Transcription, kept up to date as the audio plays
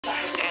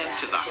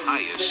to the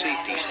highest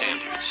safety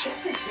standards.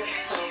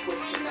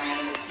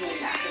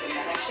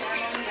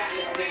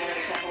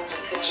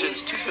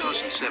 Since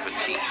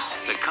 2017,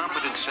 the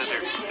Competence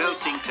Center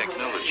Felting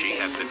Technology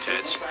at the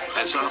TEDS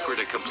has offered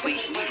a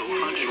complete needle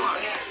punch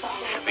line,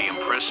 the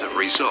impressive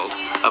result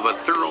of a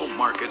thorough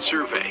market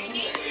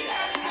survey.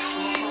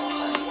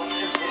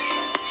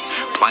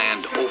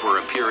 Planned over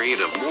a period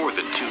of more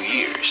than 2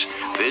 years,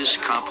 this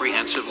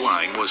comprehensive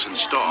line was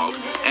installed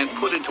and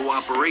put into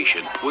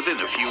operation within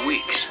a few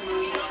weeks.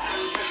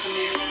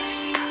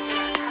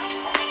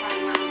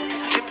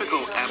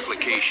 Typical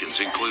applications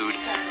include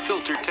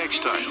filter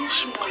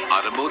textiles,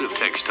 automotive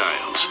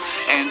textiles,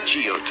 and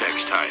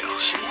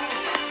geotextiles.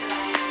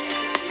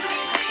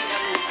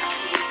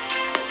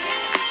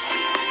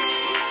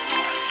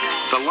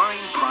 The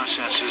line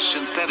processes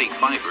synthetic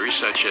fibers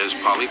such as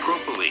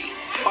polypropylene,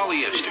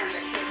 polyester,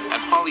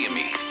 and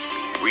polyamide,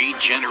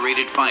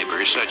 regenerated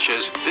fibers such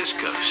as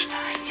viscose,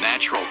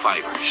 natural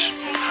fibers,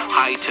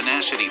 high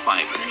tenacity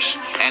fibers,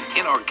 and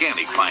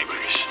inorganic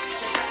fibers.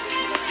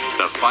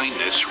 The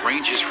fineness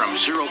ranges from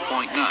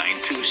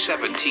 0.9 to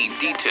 17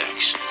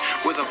 dtex,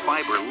 with a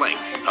fiber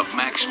length of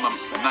maximum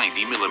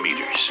 90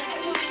 millimeters.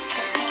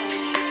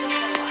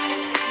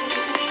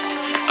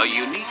 A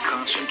unique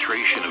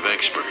concentration of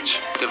experts,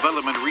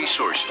 development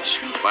resources,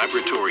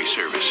 laboratory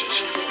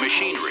services,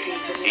 machinery,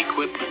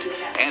 equipment,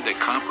 and a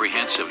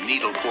comprehensive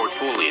needle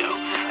portfolio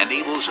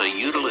enables a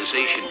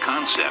utilization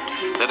concept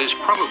that is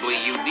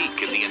probably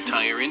unique in the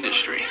entire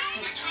industry.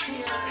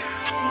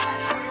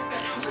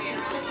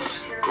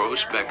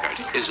 Groz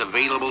Bekert is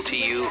available to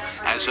you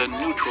as a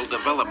neutral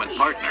development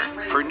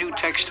partner for new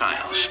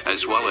textiles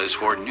as well as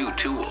for new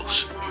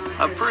tools.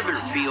 A further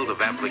field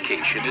of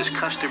application is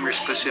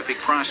customer-specific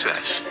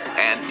process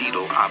and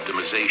needle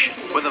optimization,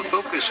 with a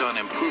focus on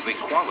improving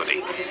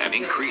quality and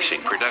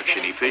increasing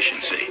production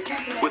efficiency.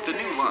 With the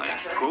new line,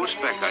 Groz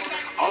Bekert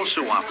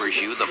also offers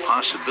you the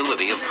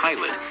possibility of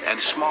pilot and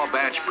small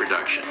batch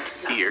production.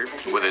 Here,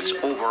 with its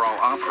overall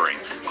offering,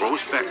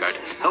 Groz Bekert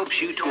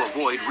helps you to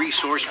avoid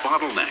resource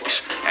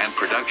bottlenecks and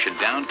production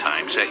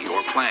downtimes at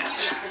your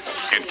plants.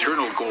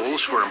 Internal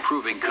goals for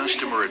improving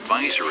customer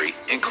advisory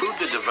include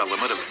the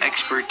development of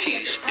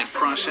expertise in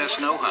process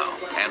know-how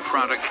and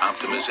product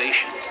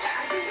optimization.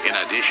 In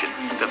addition,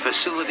 the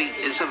facility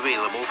is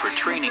available for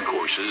training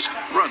courses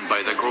run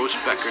by the Groz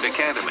Bekert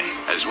Academy,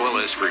 as well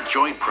as for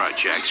joint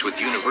projects with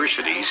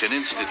universities and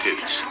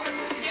institutes.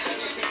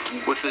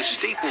 With the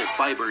staple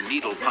fiber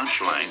needle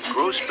punch line,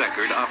 Groz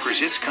Bekert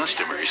offers its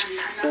customers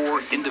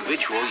 4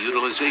 individual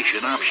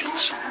utilization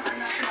options.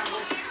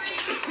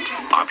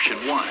 Option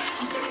 1.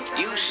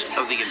 Use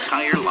of the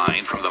entire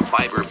line from the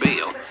fiber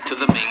bale to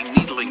the main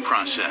needling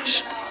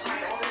process.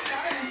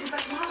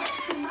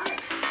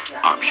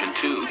 Option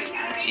 2.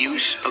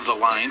 Use of the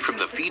line from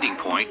the feeding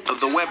point of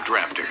the web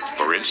drafter,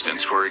 for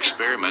instance for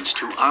experiments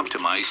to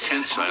optimize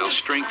tensile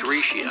strength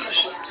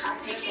ratios.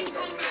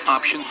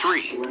 Option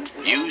 3.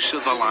 Use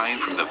of the line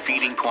from the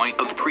feeding point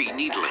of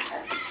pre-needling.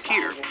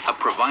 Here, a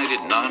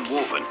provided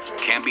non-woven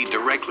can be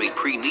directly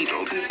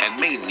pre-needled and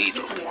main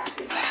needled.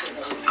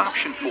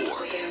 Option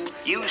 4.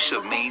 Use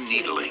of main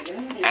needling.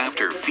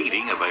 After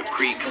feeding of a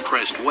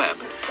pre-compressed web,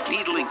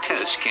 needling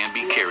tests can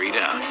be carried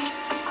out.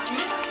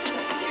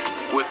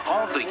 With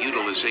all the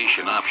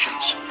utilization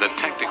options, the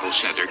technical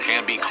center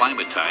can be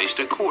climatized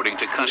according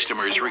to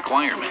customers'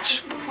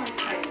 requirements.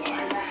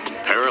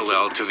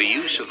 Parallel to the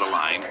use of the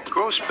line,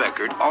 Groz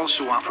Bekert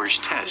also offers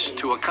tests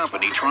to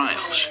accompany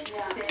trials.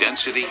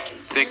 Density,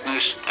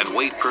 thickness, and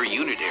weight per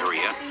unit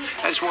area,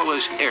 as well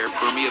as air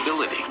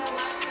permeability.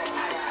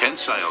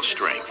 Tensile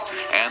strength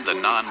and the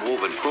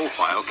non-woven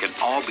profile can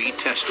all be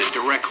tested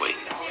directly,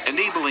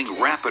 enabling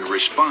rapid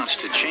response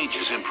to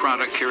changes in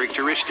product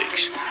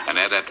characteristics and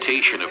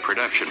adaptation of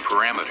production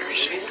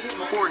parameters.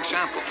 For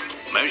example,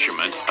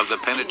 measurement of the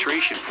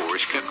penetration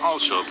force can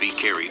also be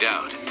carried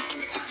out.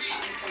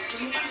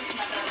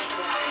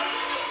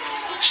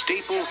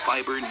 Staple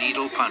fiber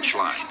needle punch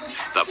line,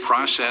 the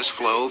process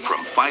flow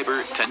from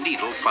fiber to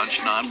needle punch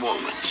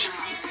nonwovens.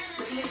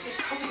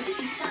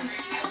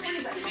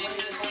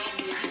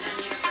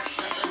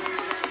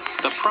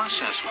 The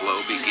process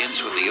flow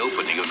begins with the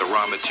opening of the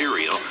raw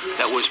material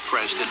that was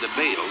pressed into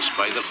bales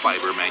by the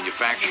fiber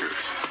manufacturer.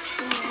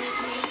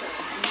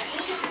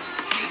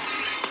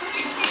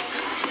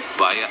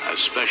 Via a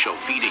special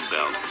feeding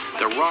belt,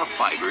 the raw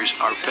fibers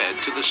are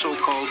fed to the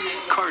so-called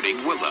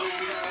carding willow.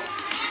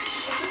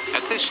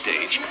 At this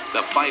stage,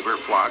 the fiber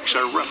flocks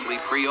are roughly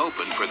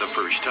pre-opened for the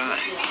first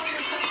time.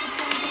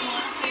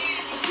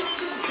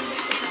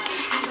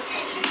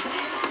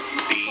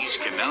 These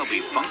can now be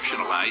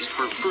functionalized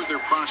for further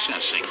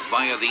processing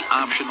via the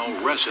optional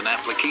resin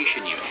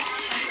application unit,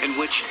 in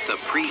which the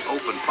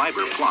pre-opened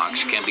fiber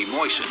flocks can be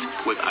moistened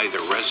with either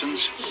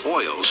resins,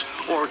 oils,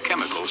 or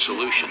chemical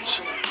solutions.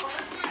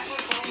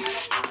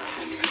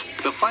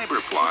 The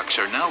fiber flocks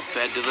are now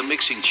fed to the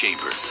mixing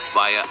chamber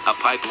via a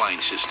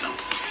pipeline system.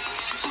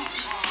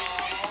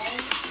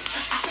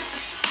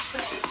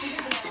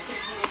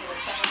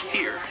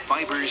 Here,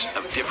 fibers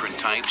of different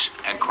types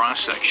and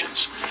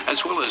cross-sections,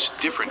 as well as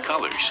different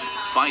colors,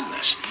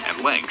 fineness,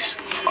 and lengths,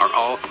 are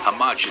all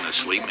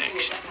homogeneously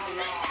mixed.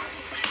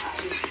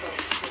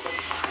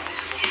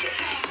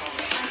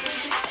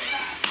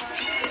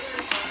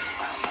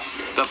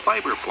 The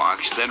fiber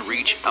flocks then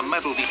reach a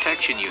metal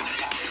detection unit,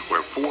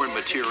 where foreign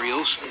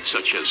materials,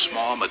 such as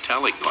small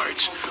metallic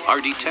parts,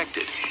 are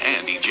detected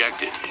and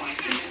ejected.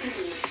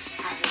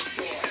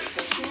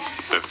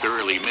 The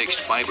thoroughly mixed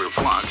fiber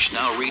flocks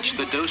now reach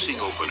the dosing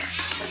opener.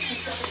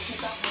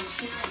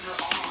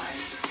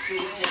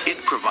 It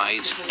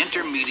provides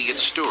intermediate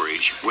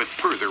storage with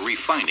further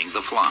refining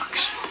the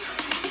flocks.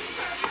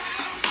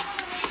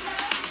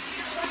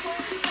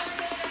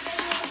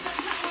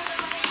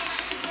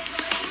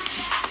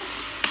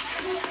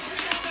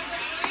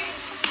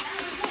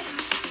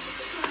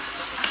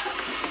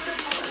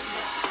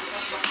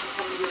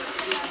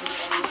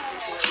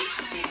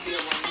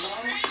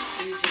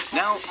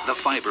 Now, the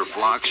fiber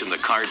flocks in the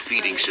card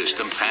feeding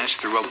system pass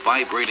through a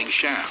vibrating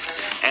shaft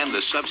and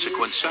the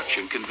subsequent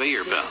suction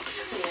conveyor belt.